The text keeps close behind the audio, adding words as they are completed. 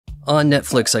On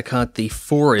Netflix, I caught The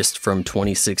Forest from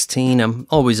 2016. I'm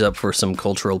always up for some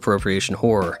cultural appropriation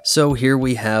horror. So here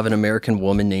we have an American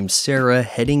woman named Sarah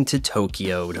heading to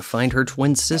Tokyo to find her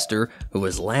twin sister, who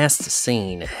was last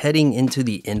seen heading into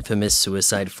the infamous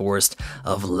suicide forest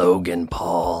of Logan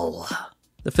Paul.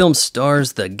 The film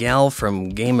stars the gal from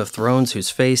Game of Thrones whose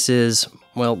face is,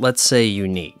 well, let's say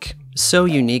unique. So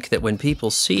unique that when people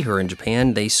see her in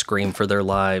Japan, they scream for their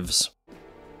lives.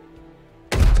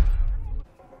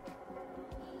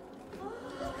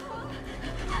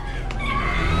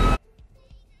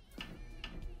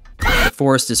 The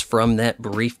Forest is from that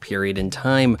brief period in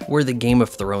time where the Game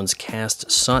of Thrones cast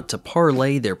sought to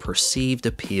parlay their perceived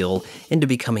appeal into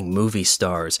becoming movie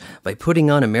stars by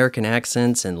putting on American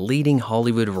accents and leading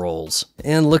Hollywood roles.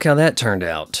 And look how that turned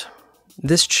out.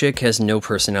 This chick has no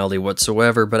personality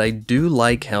whatsoever, but I do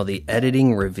like how the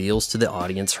editing reveals to the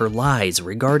audience her lies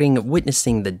regarding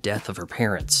witnessing the death of her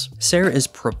parents. Sarah is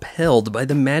propelled by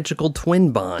the magical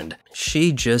twin bond.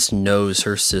 She just knows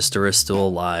her sister is still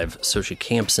alive, so she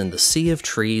camps in the Sea of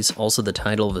Trees, also the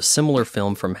title of a similar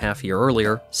film from half a year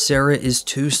earlier. Sarah is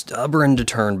too stubborn to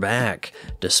turn back,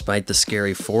 despite the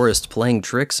scary forest playing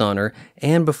tricks on her,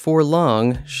 and before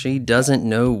long, she doesn't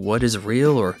know what is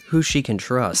real or who she can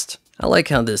trust. I like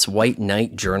how this white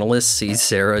knight journalist sees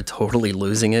Sarah totally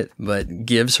losing it, but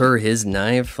gives her his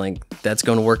knife, like that's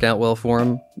going to work out well for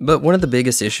him. But one of the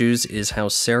biggest issues is how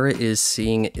Sarah is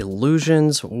seeing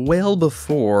illusions well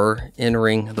before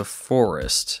entering the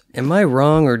forest. Am I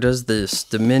wrong, or does this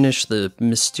diminish the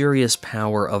mysterious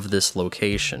power of this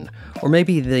location? Or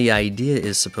maybe the idea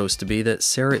is supposed to be that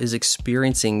Sarah is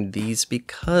experiencing these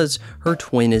because her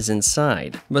twin is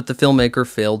inside, but the filmmaker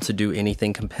failed to do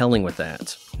anything compelling with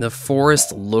that. The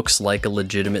Forest looks like a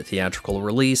legitimate theatrical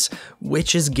release,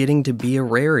 which is getting to be a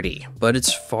rarity, but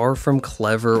it's far from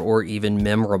clever or even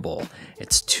memorable.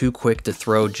 It's too quick to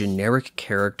throw generic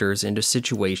characters into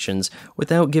situations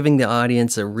without giving the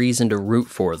audience a reason to root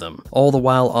for them, all the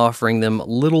while offering them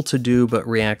little to do but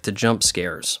react to jump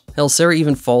scares. Hell, Sarah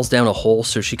even falls down a hole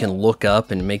so she can look up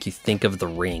and make you think of The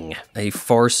Ring, a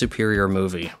far superior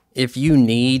movie. If you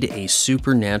need a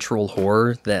supernatural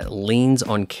horror that leans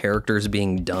on characters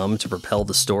being dumb to propel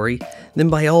the story, then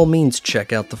by all means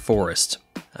check out The Forest.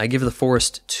 I give The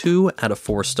Forest 2 out of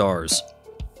 4 stars.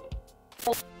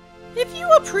 If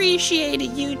you appreciate a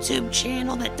YouTube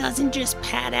channel that doesn't just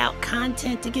pad out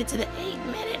content to get to the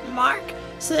 8-minute mark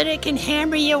so that it can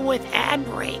hammer you with ad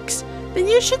breaks, then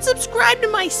you should subscribe to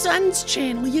my son's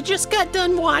channel. You just got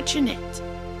done watching it.